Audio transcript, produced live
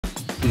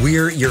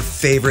We're your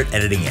favorite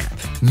editing app.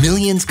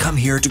 Millions come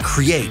here to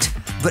create,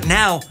 but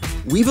now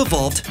we've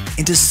evolved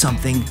into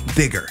something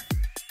bigger.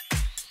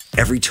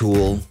 Every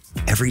tool,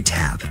 every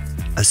tab,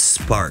 a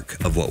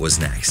spark of what was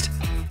next.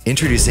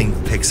 Introducing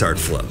Picsart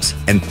Flows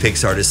and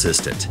Picsart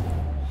Assistant.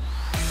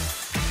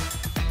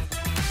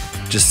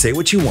 Just say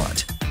what you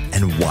want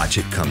and watch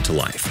it come to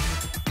life.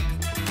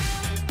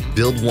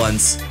 Build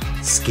once,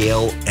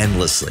 scale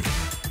endlessly.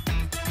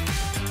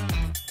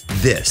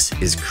 This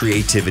is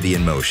creativity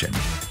in motion.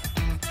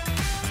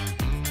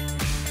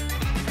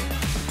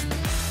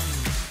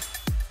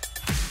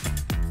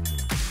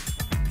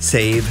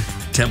 Save,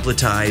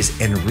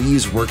 templatize, and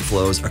reuse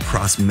workflows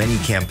across many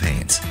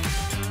campaigns.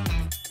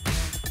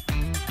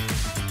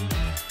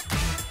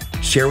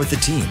 Share with the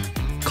team.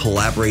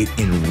 Collaborate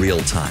in real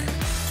time.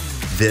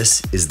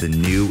 This is the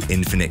new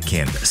Infinite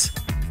Canvas.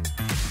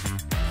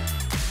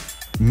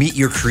 Meet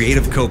your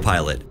creative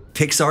co-pilot,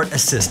 Picsart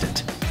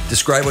Assistant.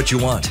 Describe what you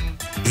want.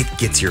 It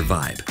gets your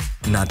vibe,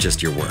 not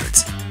just your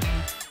words.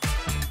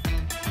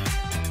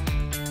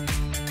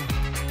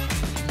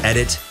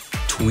 Edit,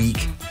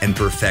 tweak, and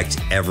perfect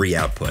every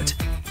output.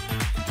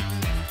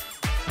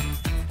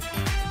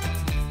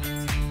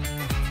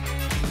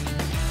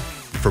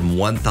 From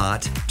one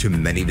thought to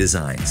many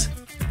designs.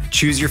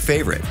 Choose your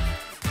favorite.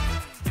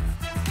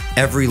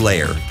 Every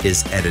layer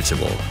is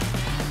editable,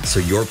 so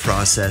your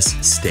process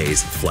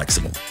stays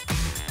flexible.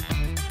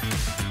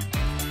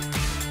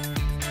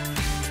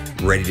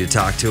 Ready to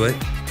talk to it?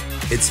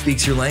 It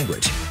speaks your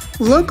language.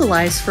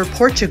 Localized for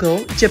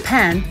Portugal,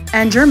 Japan,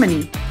 and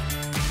Germany.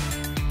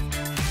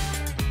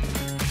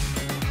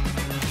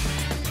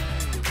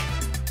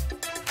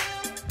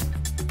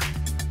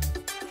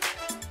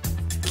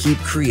 Keep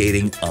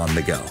creating on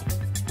the go.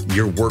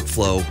 Your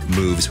workflow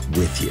moves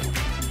with you.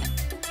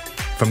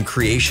 From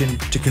creation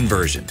to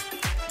conversion,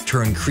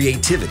 turn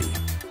creativity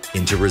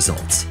into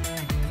results.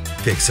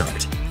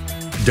 Picsart.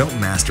 Don't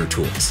master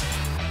tools.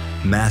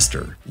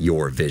 Master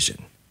your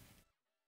vision.